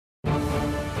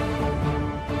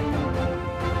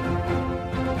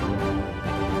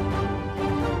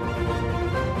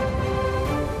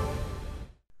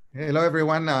Hello,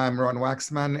 everyone. I'm Ron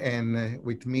Waxman, and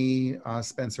with me,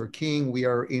 Spencer King. We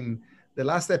are in the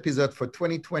last episode for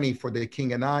 2020 for The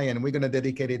King and I, and we're going to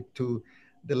dedicate it to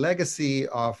the legacy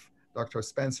of Dr.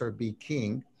 Spencer B.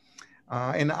 King.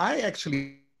 And I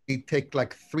actually take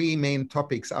like three main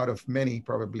topics out of many,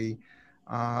 probably,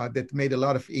 that made a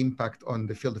lot of impact on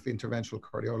the field of interventional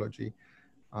cardiology.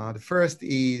 The first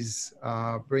is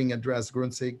bring Andreas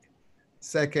Grunzig.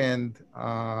 Second,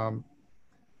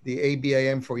 the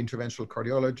ABIM for interventional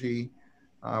cardiology,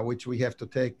 which we have to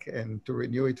take and to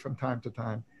renew it from time to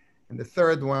time. And the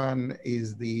third one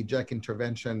is the JACC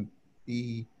Intervention,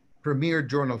 the premier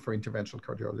journal for interventional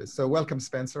cardiology. So welcome,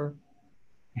 Spencer.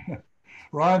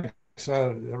 Ron,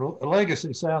 so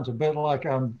legacy sounds a bit like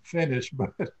I'm finished,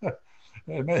 but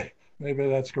maybe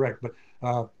that's correct.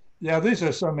 But yeah, these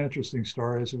are some interesting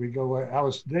stories. We go. I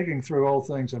was digging through old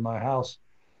things in my house,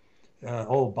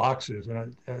 old boxes,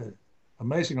 and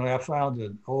amazingly, I found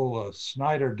an old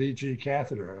Snyder DG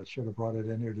catheter. I should have brought it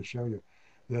in here to show you.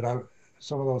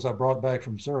 Some of those I brought back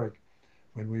from Zurich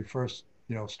when we first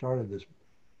started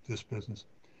this business.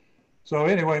 So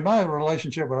anyway, my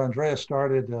relationship with Andreas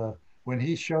started when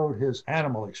he showed his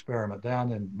animal experiment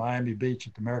down in Miami Beach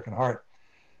at the American Heart.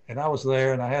 And I was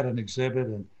there and I had an exhibit,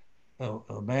 and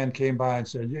a man came by and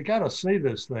said, "You got to see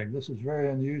this thing. This is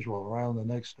very unusual," around the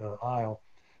next aisle.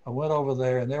 I went over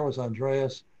there and there was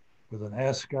Andreas with an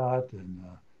ascot and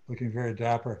looking very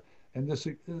dapper. And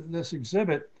this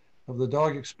exhibit of the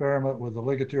dog experiment with the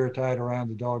ligature tied around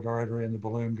the dog artery and the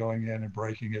balloon going in and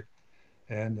breaking it,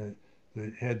 and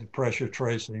they had the pressure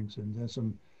tracings and then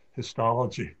some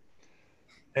histology.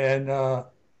 And I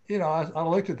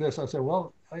looked at this. I said,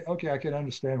 "Well, okay, I can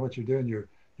understand what you're doing. You're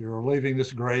relieving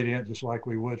this gradient just like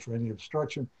we would for any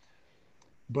obstruction.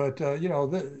 But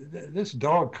this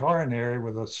dog coronary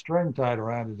with a string tied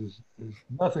around it is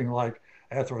nothing like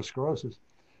atherosclerosis."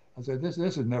 I said, "This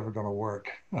is never going to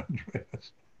work,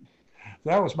 Andreas."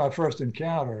 That was my first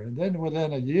encounter. And then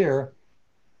within a year,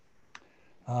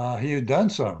 he had done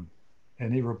some,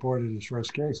 and he reported his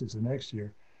first cases the next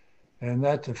year. And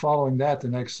following that, the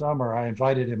next summer, I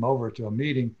invited him over to a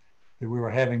meeting that we were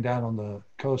having down on the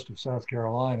coast of South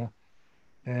Carolina.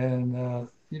 And,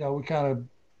 we kind of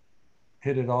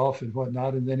hit it off and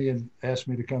whatnot. And then he had asked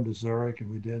me to come to Zurich,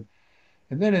 and we did.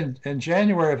 And then in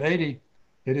January of 80,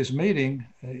 at his meeting,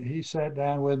 he sat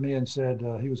down with me and said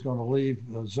he was going to leave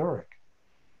Zurich.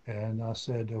 And I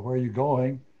said, "Where are you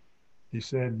going?" He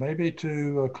said, "Maybe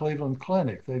to Cleveland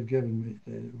Clinic. They've given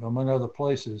me, among other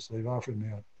places, they've offered me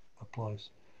a place."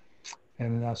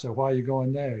 And then I said, "Why are you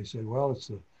going there?" He said, "Well,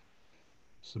 it's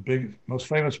the big, most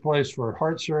famous place for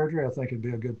heart surgery. I think it'd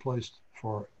be a good place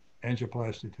for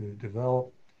angioplasty to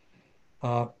develop."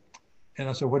 And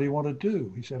I said, "What do you want to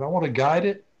do?" He said, "I want to guide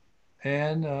it,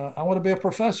 and I want to be a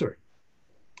professor."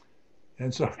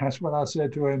 And so that's when I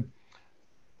said to him,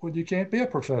 "Well, you can't be a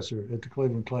professor at the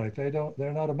Cleveland Clinic.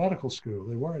 They're not a medical school.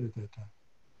 They weren't at that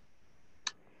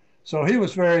time." So he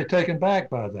was very taken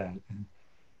back by that. And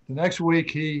the next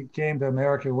week he came to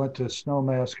America, went to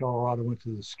Snowmass, Colorado, went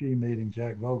to the ski meeting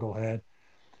Jack Vogel had.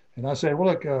 And I said, "Well,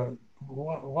 look,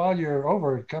 while you're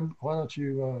over, why don't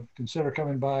you consider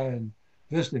coming by and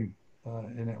visiting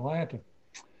in Atlanta?"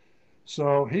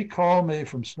 So he called me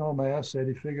from Snowmass, said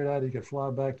he figured out he could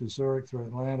fly back to Zurich through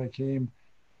Atlanta, came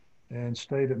and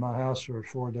stayed at my house for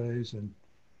 4 days.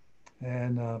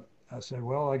 And I said,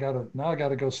 "Well, I got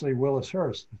to go see Willis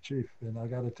Hurst, the chief, and I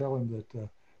got to tell him that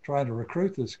trying to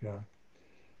recruit this guy."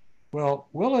 Well,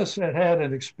 Willis had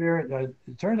an experience.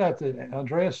 It turned out that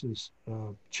Andreas's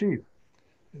chief,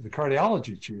 the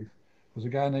cardiology chief, was a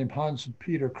guy named Hans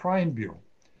Peter Kreinbuhl.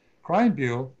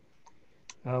 Kreinbuhl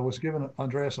was giving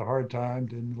Andreas a hard time,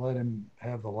 didn't let him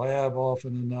have the lab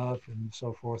often enough, and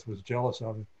so forth, was jealous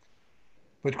of him.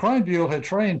 But Kreinbuhl had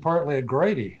trained partly at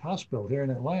Grady Hospital here in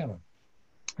Atlanta,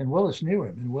 and Willis knew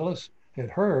him, and Willis had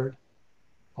heard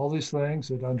all these things,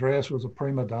 that Andreas was a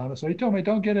prima donna. So he told me,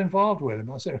 "Don't get involved with him."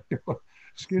 I said,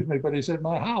 "Excuse me, but he's at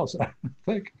my house. I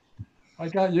think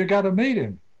you got to meet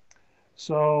him."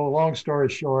 So long story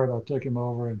short, I took him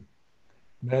over and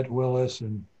met Willis,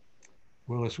 and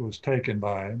Willis was taken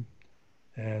by him,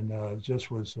 and just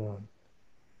was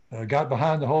got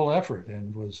behind the whole effort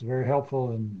and was very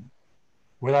helpful. And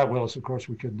without Willis, of course,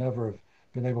 we could never have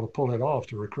been able to pull it off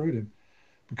to recruit him,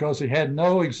 because he had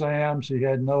no exams, he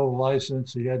had no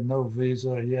license, he had no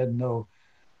visa, he had no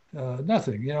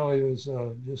nothing. He was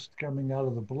just coming out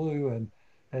of the blue and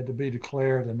had to be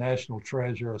declared a national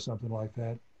treasure or something like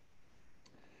that.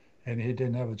 And he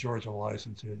didn't have a Georgia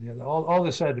license. All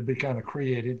this had to be kind of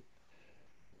created.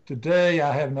 Today,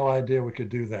 I have no idea we could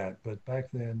do that, but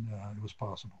back then it was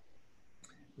possible.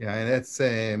 Yeah, and that's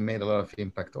made a lot of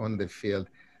impact on the field.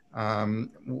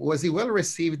 Was he well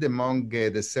received among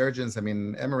the surgeons? I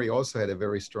mean, Emory also had a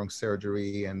very strong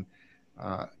surgery, and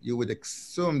you would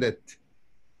assume that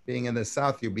being in the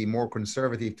South, you'd be more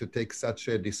conservative to take such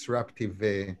a disruptive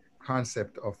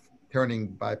concept of turning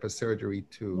bypass surgery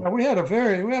to. Yeah, we had a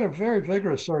very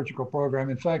vigorous surgical program.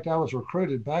 In fact, I was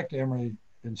recruited back to Emory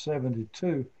in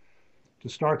 '72 to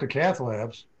start the cath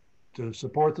labs to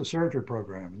support the surgery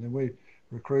program, and then we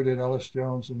recruited Ellis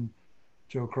Jones and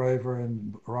Joe Craver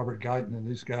and Robert Guyton and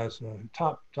these guys,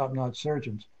 top notch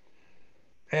surgeons.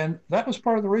 And that was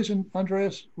part of the reason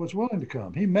Andreas was willing to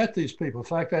come. He met these people. In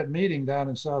fact, that meeting down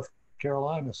in South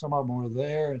Carolina, some of them were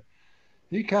there. And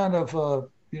he kind of,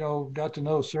 got to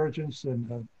know surgeons,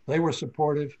 and they were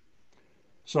supportive.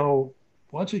 So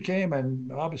once he came,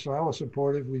 and obviously I was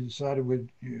supportive, we decided we'd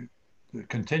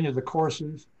continue the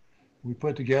courses. We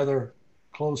put together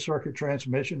closed circuit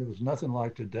transmission. It was nothing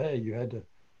like today.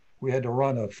 We had to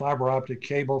run a fiber optic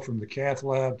cable from the cath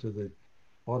lab to the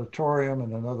auditorium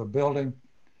and another building.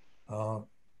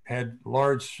 Had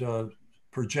large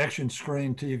projection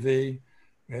screen TV.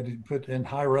 We had to put in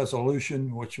high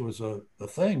resolution, which was a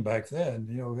thing back then.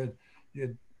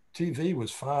 TV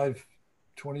was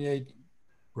 528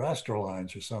 raster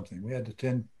lines or something. We had to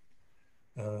 10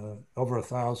 over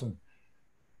 1,000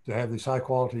 to have these high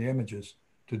quality images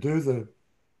to do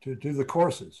the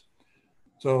courses.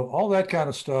 So all that kind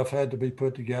of stuff had to be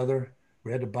put together.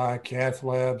 We had to buy cath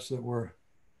labs that were.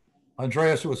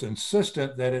 Andreas was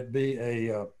insistent that it be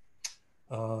a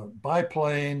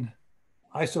biplane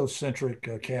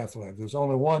isocentric cath lab. There's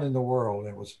only one in the world.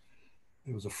 It was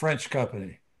a French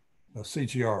company, a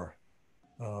CGR,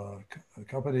 a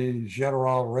company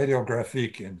General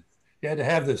Radiographique, and you had to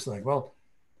have this thing. Well,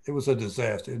 it was a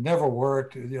disaster. It never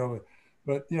worked,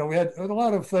 but we had a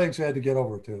lot of things we had to get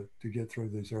over to get through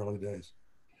these early days.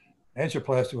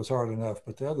 Angioplasty was hard enough,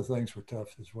 but the other things were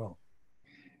tough as well.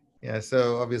 Yeah,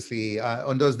 so obviously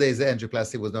on those days,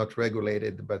 angioplasty was not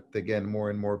regulated, but again, more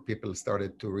and more people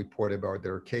started to report about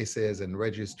their cases and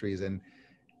registries. And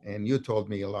you told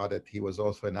me a lot that he was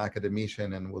also an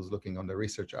academician and was looking on the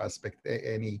research aspect.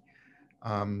 Any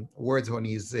words on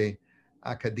his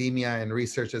academia and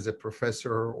research as a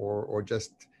professor, or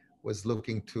just was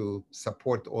looking to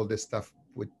support all this stuff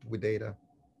with data?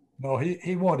 No,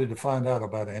 he wanted to find out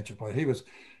about angioplasty.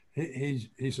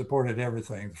 He supported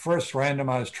everything. The first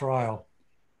randomized trial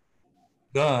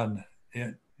done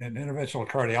in interventional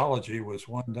cardiology was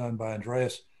one done by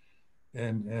Andreas,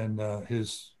 and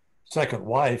his second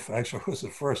wife actually was the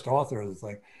first author of the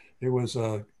thing. It was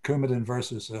Coumadin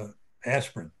versus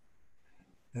aspirin,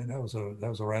 and that was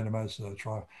a randomized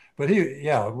trial. But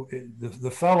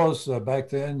the fellows back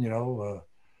then,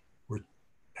 were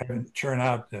having churn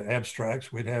out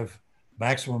abstracts. We'd have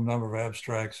maximum number of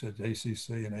abstracts at ACC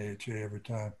and AHA every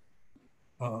time,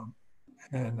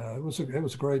 and it was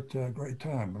a great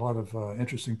time. A lot of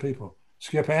interesting people.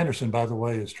 Skip Anderson, by the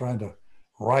way, is trying to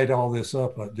write all this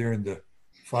up during the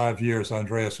 5 years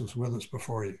Andreas was with us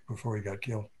before he got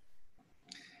killed.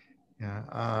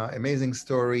 Yeah, amazing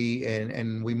story.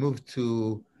 And we moved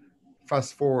to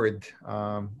fast forward.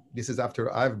 This is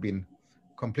after I've been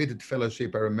completed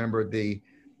fellowship. I remember the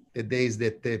days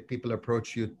that people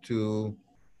approach you to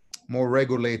more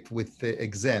regulate with the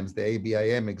exams, the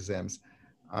ABIM exams.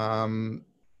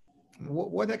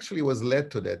 What actually was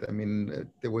led to that? I mean,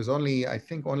 there was only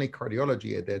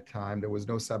cardiology at that time. There was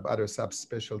no other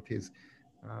subspecialties.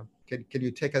 Can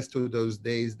you take us to those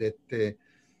days that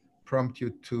prompt you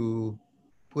to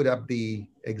put up the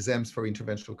exams for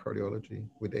interventional cardiology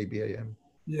with ABIM?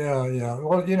 Yeah.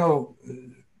 Well,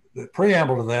 the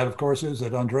preamble to that, of course, is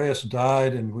that Andreas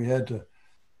died, and we had to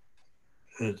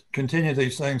continue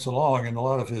these things along. And a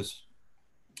lot of his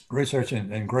research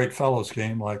and great fellows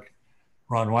came, like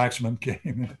Ron Waxman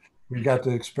came. We got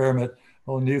to experiment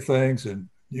on new things and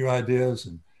new ideas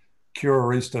and cure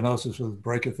restenosis with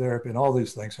brachytherapy, and all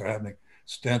these things are happening.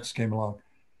 Stents came along.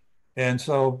 And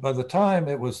so by the time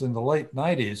it was in the late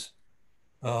 90s,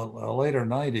 later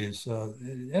 90s,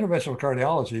 interventional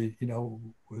cardiology,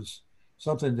 was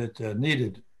something that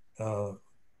needed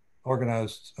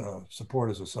organized support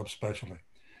as a subspecialty.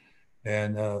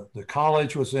 And the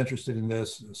college was interested in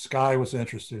this, Sky was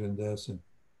interested in this. And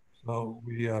so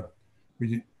we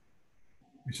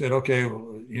said, okay,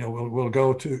 we'll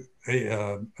go to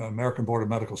a American Board of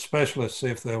Medical Specialists, see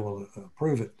if they will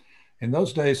approve it. In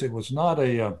those days, it was not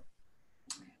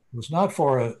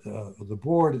for the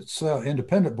board itself,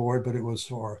 independent board, but it was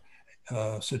for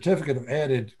a certificate of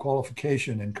added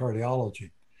qualification in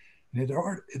cardiology. And it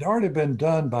had already been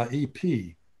done by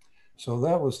EP. So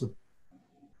that was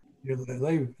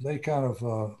they kind of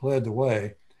led the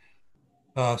way.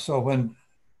 So when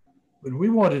we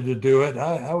wanted to do it,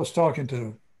 I was talking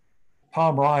to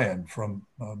Tom Ryan from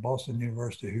Boston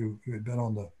University, who had been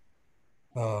on the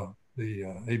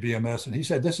ABMS, and he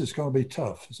said this is going to be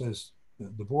tough. He says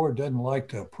the board doesn't like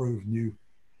to approve new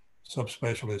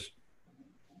subspecialists.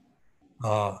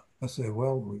 I said,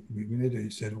 well, we need to.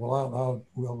 He said, well,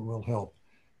 we'll help.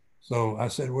 So I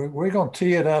said, we're going to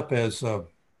tee it up as a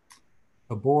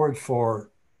board for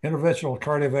interventional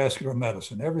cardiovascular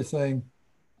medicine, everything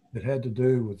that had to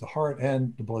do with the heart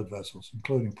and the blood vessels,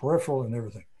 including peripheral and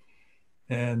everything.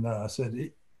 And I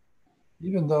said,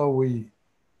 even though we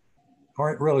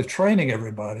aren't really training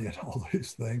everybody in all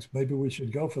these things, maybe we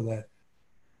should go for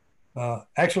that.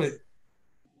 Actually,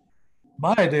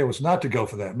 my idea was not to go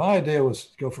for that. My idea was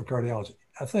to go for cardiology.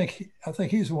 I think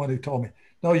he's the one who told me,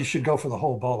 no, you should go for the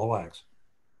whole ball of wax.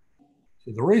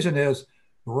 So the reason is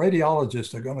the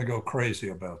radiologists are going to go crazy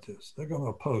about this. They're going to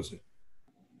oppose it.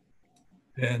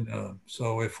 And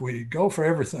so if we go for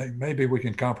everything, maybe we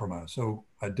can compromise. So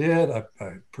I did. I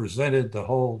presented the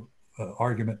whole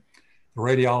argument. The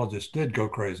radiologists did go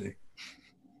crazy.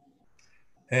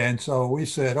 And so we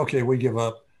said, okay, we give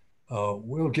up.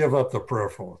 We'll give up the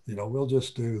peripheral. We'll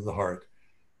just do the heart.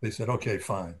 They said, okay,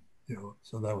 fine.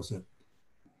 So that was it.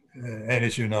 And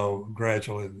as you know,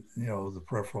 gradually, the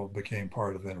peripheral became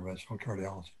part of interventional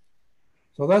cardiology.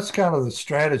 So that's kind of the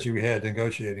strategy we had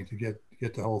negotiating to get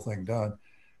the whole thing done.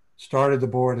 Started the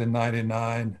board in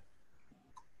 '99.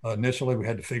 Initially, we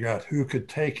had to figure out who could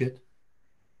take it.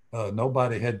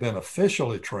 Nobody had been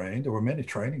officially trained. There were many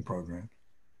training programs,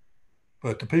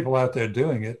 but the people out there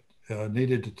doing it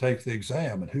needed to take the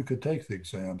exam, and who could take the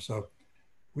exam. So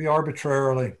we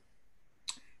arbitrarily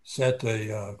set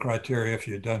the criteria. If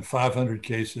you had done 500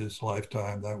 cases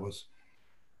lifetime, that was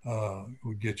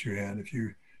would get you in. If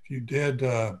you did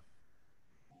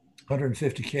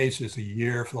 150 cases a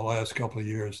year for the last couple of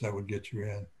years, that would get you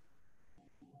in.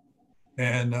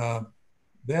 And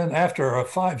then after a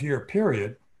 5-year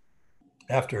period,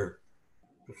 after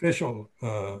official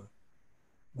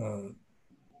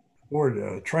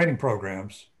board training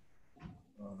programs,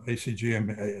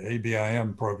 ACGM,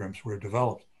 ABIM programs were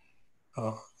developed,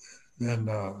 then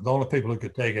the only people who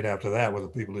could take it after that were the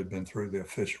people who'd been through the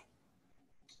official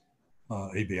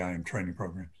ABIM training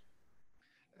programs.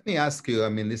 Let me ask you,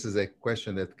 this is a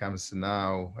question that comes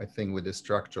now, I think, with the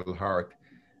structural heart.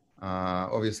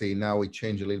 Obviously, now we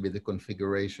change a little bit the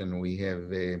configuration. We have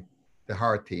the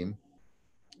heart team.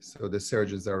 So the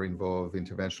surgeons are involved,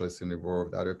 interventionalists are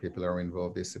involved, other people are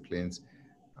involved, disciplines.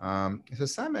 So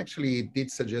Sam actually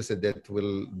did suggest that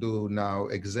we'll do now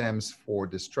exams for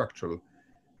the structural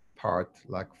part,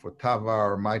 like for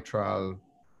TAVR, mitral,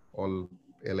 all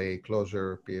LA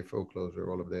closure, PFO closure,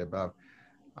 all of the above.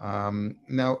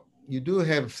 Now, you do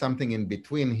have something in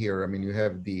between here. You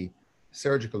have the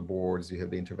surgical boards, you have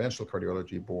the interventional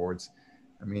cardiology boards.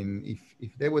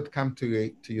 If they would come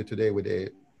to you today with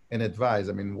an advice,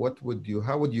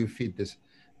 how would you fit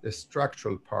the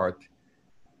structural part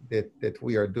that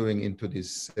we are doing into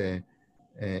this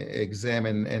exam?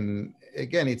 And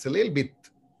again, it's a little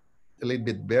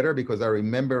bit better, because I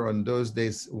remember on those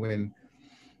days when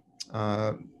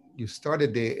you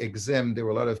started the exam, there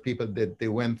were a lot of people that they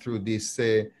went through this,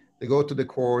 they go to the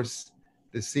course,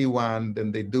 they see one, then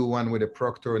they do one with a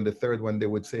proctor, and the third one, they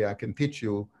would say, I can teach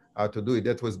you how to do it.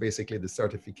 That was basically the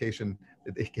certification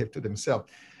that they gave to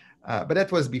themselves. But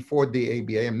that was before the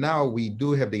ABIM. Now we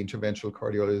do have the interventional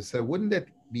cardiologist. So wouldn't that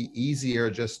be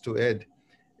easier just to add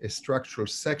a structural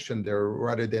section there,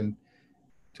 rather than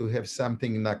to have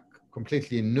something like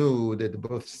completely new that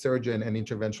both surgeon and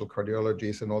interventional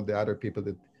cardiologists and all the other people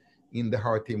that in the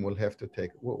heart team will have to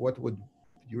take? What would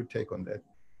your take on that?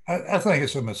 I think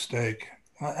it's a mistake.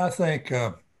 I think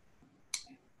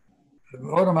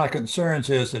one of my concerns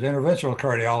is that interventional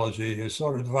cardiology is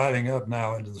sort of dividing up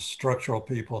now into the structural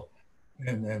people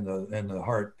and the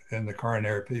heart and the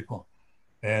coronary people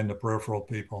and the peripheral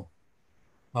people.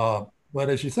 But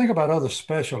as you think about other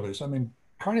specialties,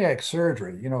 cardiac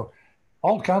surgery,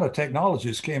 all kind of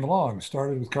technologies came along.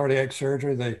 Started with cardiac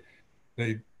surgery.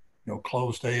 They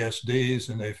closed ASDs,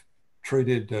 and they've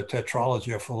treated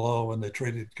tetralogy of Fallot, and they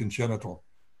treated congenital.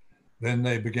 Then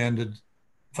they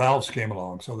valves came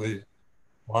along. So a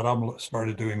lot of them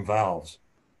started doing valves.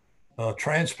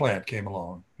 Transplant came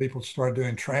along. People started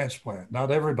doing transplant. Not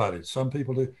everybody. Some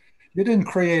people do. You didn't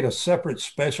create a separate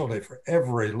specialty for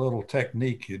every little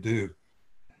technique you do,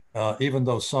 even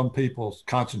though some people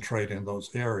concentrate in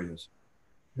those areas.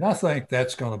 And I think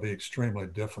that's going to be extremely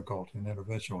difficult in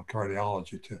interventional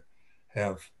cardiology to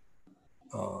have,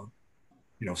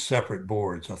 separate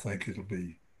boards. I think it'll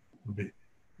be would be,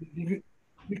 you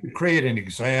could create an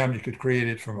exam. You could create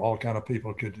it from all kind of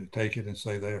people could take it and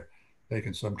say they're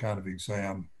taking some kind of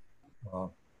exam.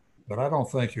 But I don't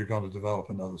think you're going to develop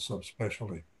another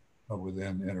subspecialty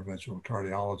within interventional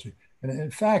cardiology. And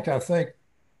in fact, I think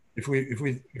if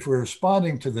we're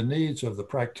responding to the needs of the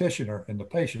practitioner and the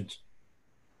patients,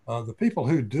 the people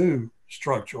who do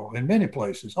structural in many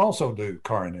places also do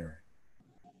coronary.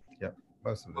 Yeah,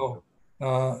 most of them.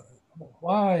 So,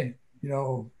 why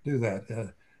do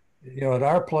that? At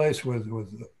our place with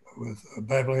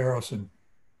Babliaros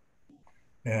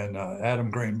and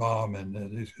Adam Greenbaum and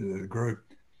the group,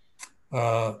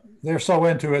 they're so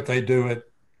into it, they do it,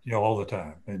 all the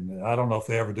time. And I don't know if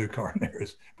they ever do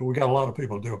coronaries, but we got a lot of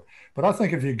people do it. But I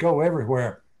think if you go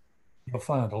everywhere, you'll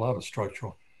find a lot of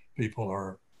structural people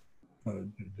are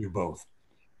do both.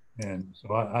 And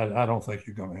so I don't think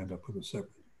you're going to end up with a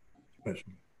separate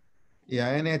specialty. Yeah,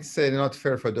 and it's not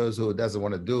fair for those who doesn't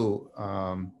want to do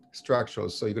structural.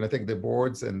 So you're going to take the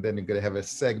boards and then you're going to have a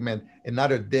segment,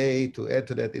 another day to add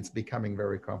to that. It's becoming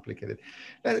very complicated.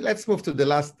 Let's move to the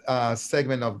last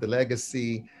segment of the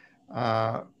legacy,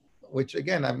 which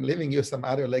again, I'm leaving you some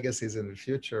other legacies in the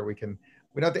future. We're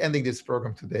not ending this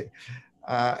program today.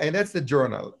 And that's the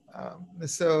journal.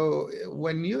 So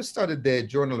when you started the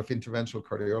Journal of Interventional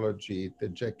Cardiology, the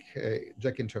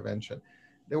JACC Intervention,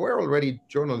 there were already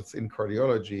journals in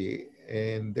cardiology,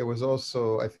 and there was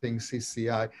also, I think,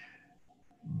 CCI.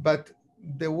 But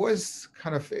there was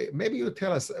kind of, maybe you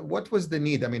tell us, what was the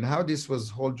need? I mean, how this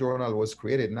whole journal was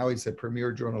created. Now it's a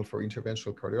premier journal for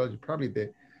interventional cardiology, probably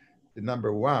the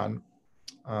number one.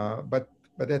 But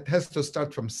it has to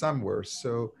start from somewhere.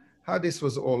 So how this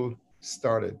was all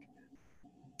started?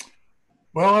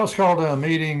 Well, I was called a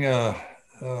meeting, a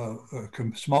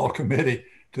small committee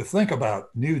to think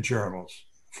about new journals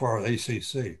for our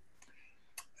ACC.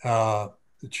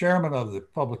 The chairman of the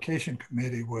publication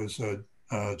committee was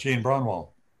Gene Braunwald.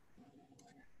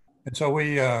 And so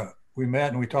we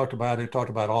met and we talked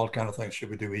about all kind of things. Should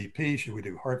we do EP? Should we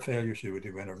do heart failure? Should we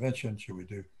do intervention? Should we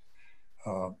do,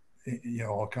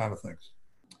 all kind of things,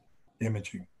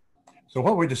 imaging. So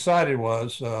what we decided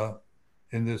was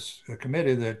in this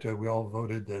committee that we all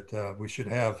voted that we should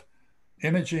have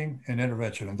imaging and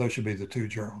intervention, and those should be the two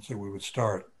journals that we would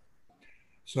start.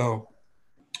 So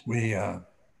we had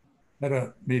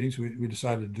meetings. We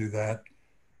decided to do that.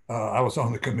 I was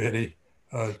on the committee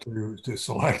to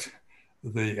select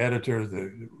the editor.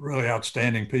 The really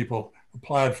outstanding people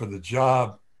applied for the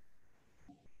job.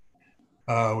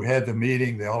 We had the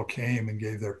meeting. They all came and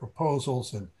gave their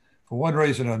proposals, and for one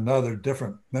reason or another,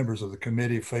 different members of the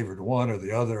committee favored one or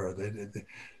the other. Or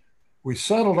we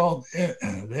settled on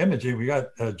the imaging. We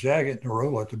got Jagat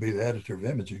Narula to be the editor of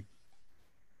imaging.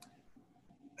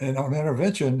 And on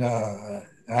intervention, I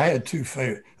had two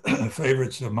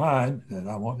favorites of mine that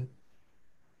I wanted.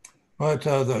 But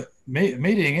the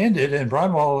meeting ended and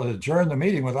Braunwald adjourned the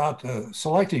meeting without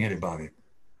selecting anybody.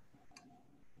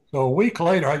 So a week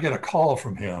later, I get a call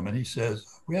from him and he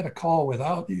says, "We had a call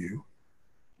without you."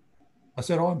 I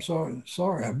said, "Oh, I'm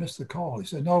sorry, I missed the call." He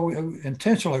said, "No,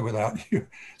 intentionally without you."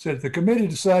 He said, "The committee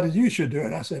decided you should do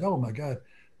it." I said, "Oh my God,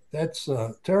 that's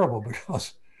terrible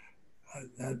because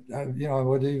I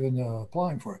wasn't even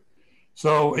applying for it."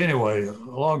 So anyway,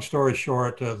 long story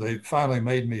short, they finally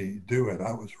made me do it.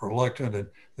 I was reluctant, and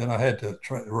then I had to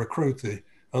try to recruit the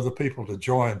other people to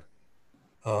join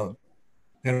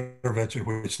intervention,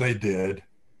 which they did,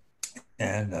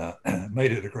 and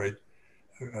made it a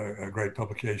great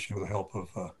publication with the help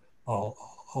of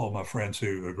all my friends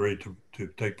who agreed to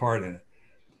take part in it.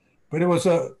 But it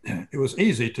was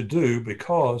easy to do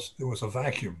because there was a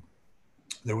vacuum.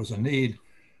 There was a need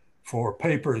for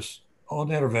papers on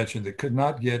intervention that could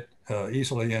not get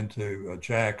easily into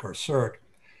JACC or CIRC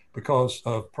because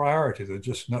of priority. There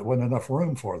just wasn't enough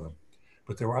room for them,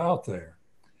 but they were out there.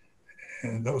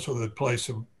 And those were the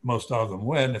places most of them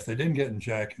went. If they didn't get in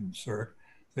JACC and CIRC,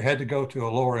 they had to go to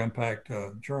a lower impact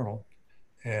journal.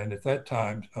 And at that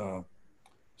time,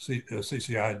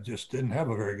 CCI just didn't have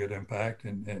a very good impact.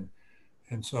 And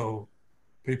so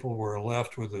people were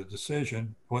left with a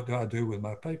decision, what do I do with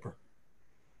my paper?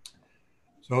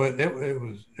 So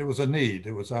it was a need.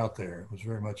 It was out there. It was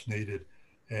very much needed.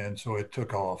 And so it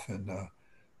took off. And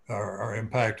our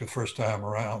impact the first time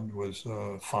around was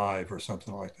 5 or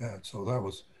something like that. So that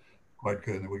was quite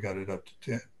good. And we got it up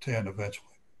to 10 eventually.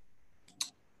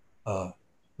 But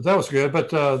that was good.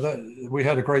 But we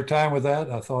had a great time with that.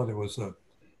 I thought it was a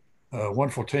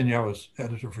wonderful tenure. I was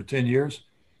editor for 10 years.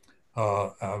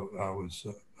 My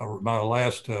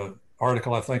last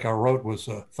article I think I wrote was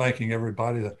thanking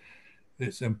everybody.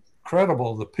 It's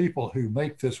incredible the people who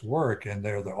make this work, and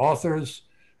they're the authors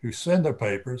who send their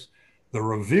papers, the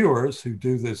reviewers who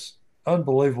do this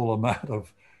unbelievable amount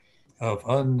of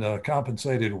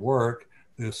uncompensated work,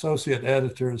 the associate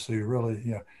editors who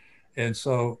really, and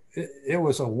so it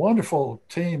was a wonderful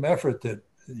team effort that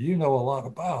you know a lot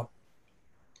about.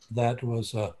 That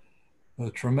was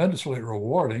tremendously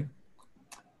rewarding,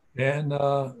 and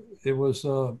it was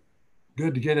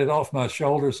good to get it off my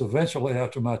shoulders eventually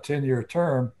after my 10-year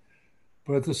term.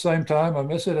 But at the same time, I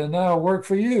miss it, and now I work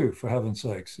for you, for heaven's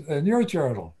sakes, and your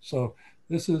journal. So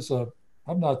this is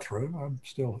I'm not through. I'm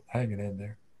still hanging in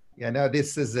there. Yeah, no,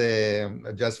 this is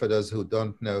just for those who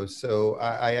don't know. So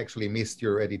I actually missed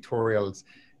your editorials,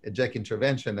 Jack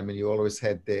Intervention. I mean, you always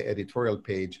had the editorial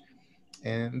page,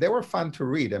 and they were fun to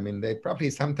read. I mean, they probably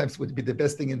sometimes would be the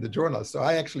best thing in the journal. So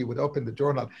I actually would open the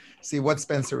journal, see what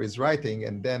Spencer is writing,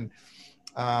 and then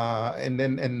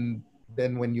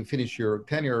when you finish your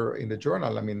tenure in the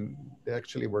journal, I mean, they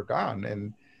actually were gone.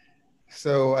 And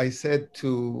so I said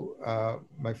to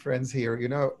my friends here,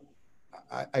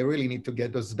 I really need to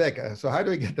get those back. So how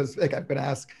do we get those back? I'm going to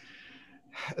ask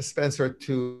Spencer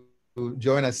to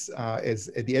join us as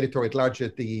the editor at large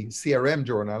at the CRM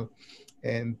journal,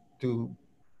 and to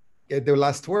get the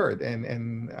last word.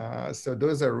 And so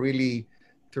those are really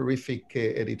terrific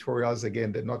editorials.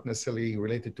 Again, they're not necessarily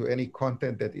related to any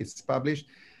content that is published.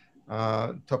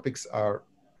 Topics are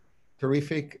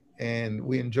terrific, and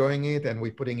we're enjoying it, and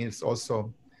we're putting it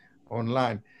also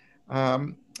online.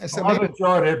 So I've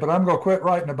enjoyed it, but I'm going to quit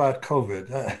writing about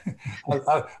COVID.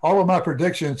 All of my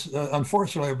predictions,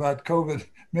 unfortunately, about COVID,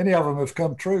 many of them have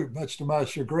come true, much to my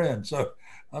chagrin. So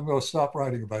I'm going to stop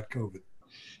writing about COVID.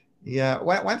 Yeah,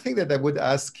 one thing that I would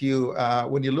ask you,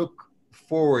 when you look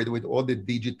forward with all the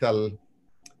digital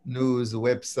news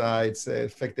websites, the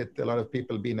fact that a lot of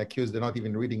people being accused, they're not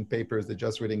even reading papers, they're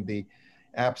just reading the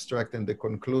abstract and the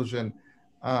conclusion.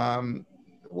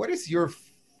 What is your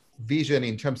vision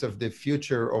in terms of the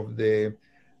future of the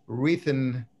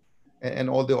written and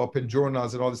all the open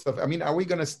journals and all this stuff? I mean, are we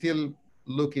going to still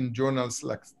look in journals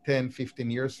like 10,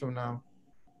 15 years from now?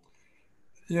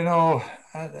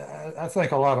 I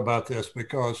think a lot about this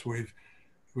because we've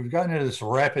gotten into this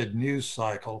rapid news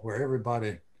cycle where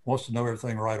everybody wants to know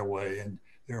everything right away, and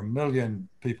there are a million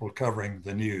people covering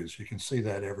the news. You can see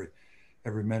that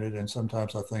every minute, and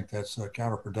sometimes I think that's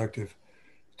counterproductive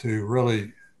to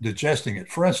really digesting it.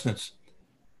 For instance,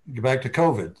 go back to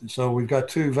COVID. So we've got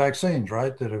 2 vaccines,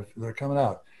 right, that are coming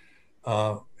out.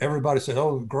 Everybody said,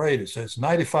 oh, great. It says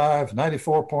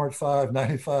 94.5,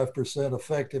 95%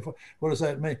 effective. What does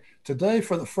that mean? Today,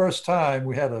 for the first time,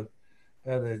 we had a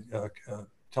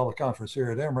teleconference here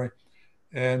at Emory,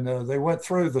 and they went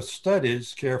through the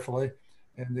studies carefully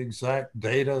and the exact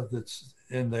data that's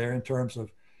in there in terms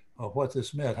of what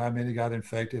this meant, how many got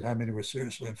infected, how many were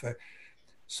seriously infected.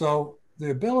 So the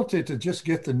ability to just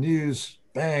get the news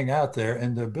bang out there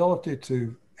and the ability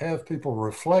to have people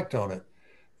reflect on it,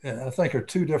 I think are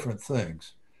 2 different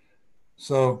things.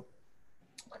 So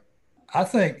I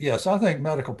think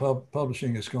medical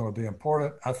publishing is going to be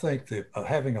important. I think that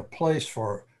having a place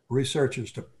for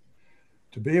researchers to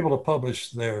be able to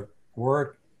publish their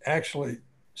work actually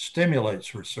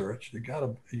stimulates research. They've got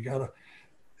to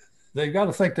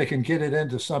think they can get it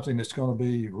into something that's going to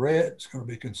be read, it's going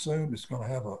to be consumed, it's going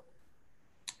to have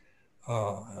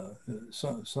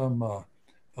some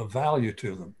value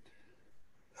to them.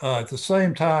 At the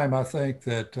same time, I think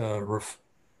that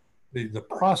the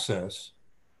process,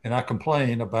 and I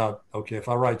complain about, okay, if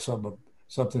I write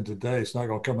something today, it's not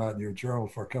going to come out in your journal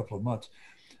for a couple of months.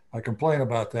 I complain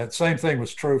about that. Same thing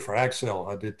was true for Accel.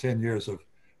 I did 10 years of,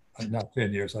 not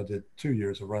 10 years, I did 2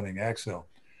 years of running Accel.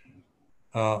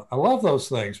 I love those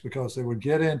things because they would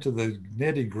get into the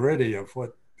nitty gritty of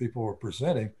what people were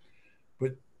presenting,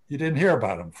 but you didn't hear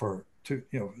about them for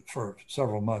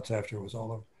several months after it was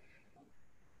all over.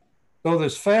 So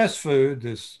this fast food,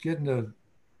 this getting the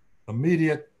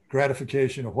immediate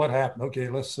gratification of what happened. Okay,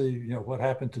 let's see, what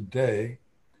happened today.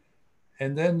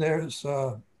 And then there's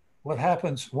what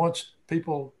happens once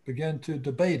people begin to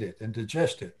debate it and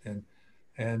digest it and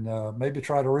maybe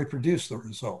try to reproduce the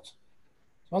results.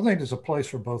 So I think there's a place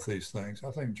for both these things. I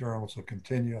think journals will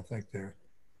continue. I think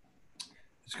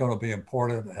it's going to be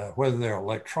important, whether they're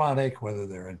electronic, whether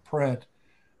they're in print,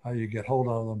 how you get hold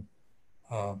of them.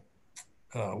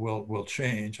 Will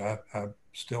change. I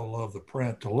still love the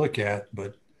print to look at,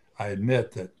 but I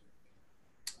admit that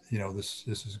this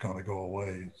is going to go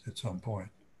away at some point.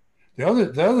 The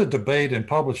other debate in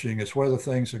publishing is whether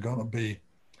things are going to be,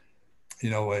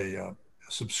 a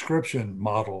subscription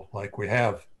model like we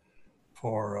have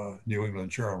for New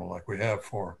England Journal, like we have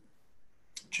for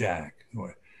Jack,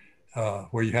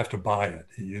 where you have to buy it.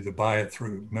 You either buy it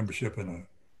through membership in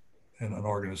in an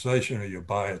organization, or you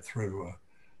buy it through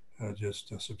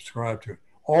just subscribe to it,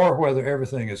 or whether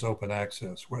everything is open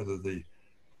access, whether the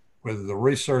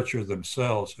researchers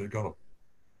themselves are going to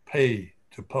pay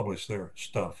to publish their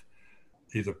stuff,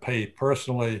 either pay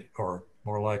personally or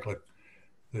more likely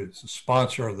the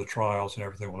sponsor of the trials and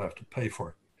everything will have to pay for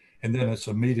it. And then it's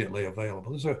immediately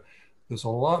available. There's a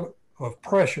lot of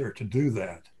pressure to do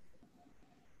that.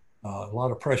 A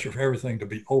lot of pressure for everything to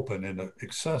be open and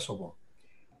accessible.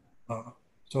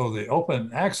 So the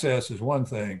open access is one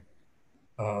thing.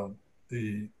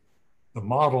 The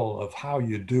model of how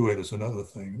you do it is another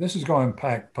thing. This is going to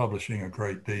impact publishing a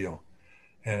great deal.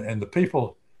 And the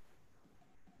people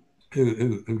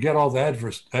who get all the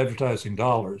advertising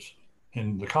dollars,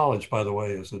 and the college, by the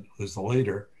way, is the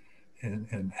leader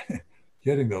in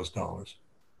getting those dollars,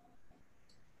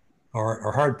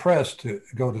 are hard pressed to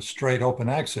go to straight open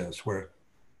access, where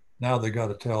now they got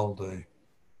to tell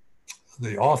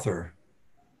the author,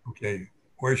 okay,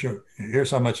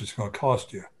 here's how much it's going to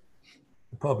cost you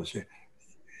to publish it.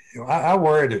 I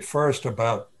worried at first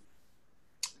about,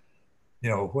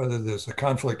 whether there's a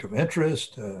conflict of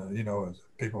interest,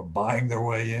 people buying their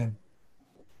way in.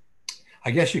 I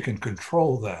guess you can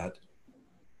control that,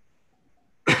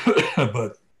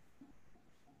 but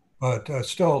it's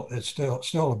still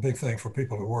a big thing for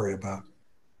people to worry about.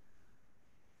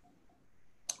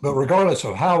 But regardless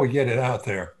of how we get it out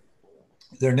there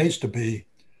needs to be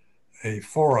a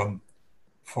forum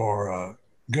for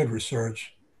good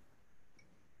research.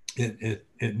 It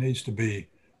needs to be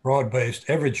broad-based.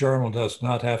 Every journal does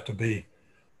not have to be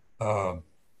a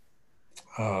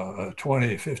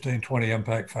 20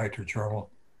 impact factor journal.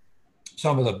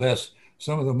 Some of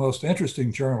the most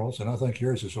interesting journals, and I think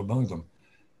yours is among them,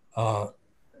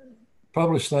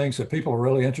 publish things that people are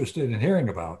really interested in hearing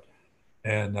about.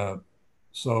 And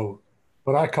so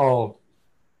what I call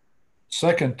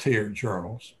second-tier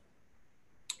journals,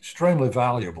 extremely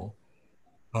valuable.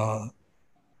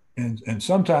 And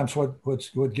sometimes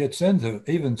what gets into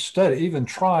even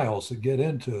trials that get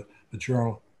into the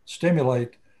journal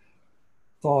stimulate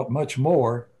thought much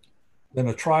more than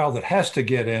a trial that has to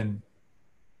get in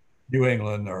New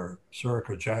England or Circ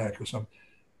or JACC or something,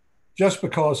 just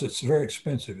because it's very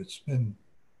expensive. It's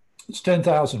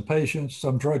 10,000 patients.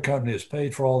 Some drug company has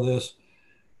paid for all this.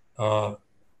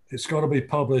 It's going to be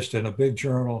published in a big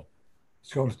journal.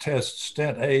 It's going to test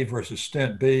stent A versus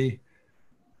stent B.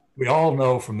 We all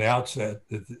know from the outset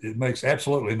that it makes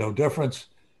absolutely no difference,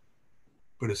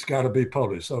 but it's got to be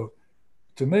published. So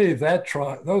to me,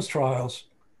 those trials,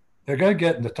 they're going to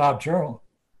get in the top journal,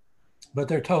 but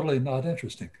they're totally not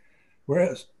interesting.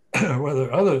 Whereas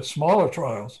whether other smaller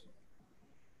trials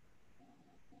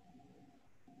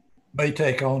may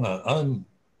take on an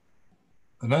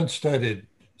unstudied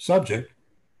subject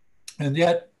and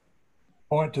yet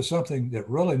point to something that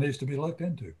really needs to be looked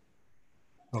into.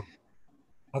 So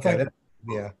I think.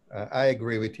 I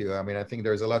agree with you. I mean, I think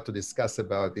there's a lot to discuss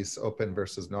about this open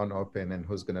versus non-open and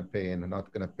who's going to pay and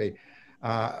not going to pay.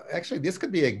 Actually, this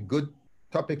could be a good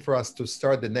topic for us to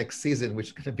start the next season, which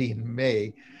is going to be in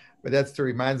May. But that's to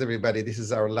remind everybody, this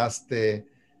is our last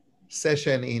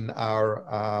session in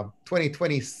our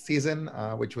 2020 season,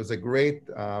 which was a great.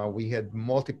 We had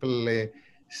multiple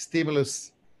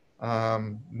stimulus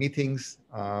meetings,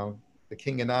 the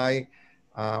King and I.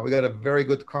 We got a very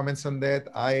good comments on that.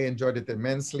 I enjoyed it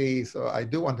immensely. So I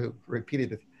do want to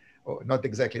repeat it, not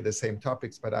exactly the same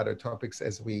topics, but other topics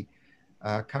as we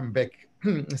come back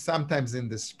sometimes in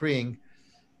the spring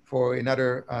for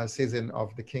another season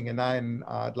of the King and I. And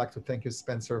I'd like to thank you,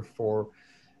 Spencer, for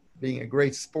being a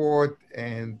great sport.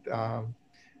 And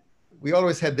we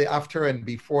always had the after and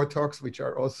before talks, which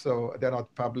are also, they're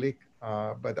not public,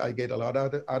 but I get a lot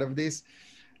out of this.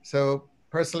 So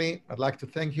personally, I'd like to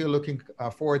thank you. Looking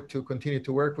forward to continue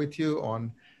to work with you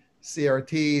on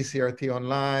CRT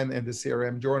Online, and the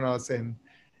CRM journals and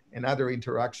other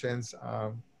interactions.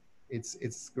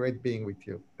 It's great being with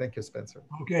you. Thank you, Spencer.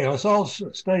 Okay, let's all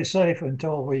stay safe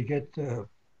until we get to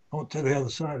the other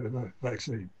side of the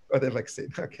vaccine. Or the vaccine,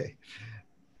 okay.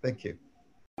 Thank you.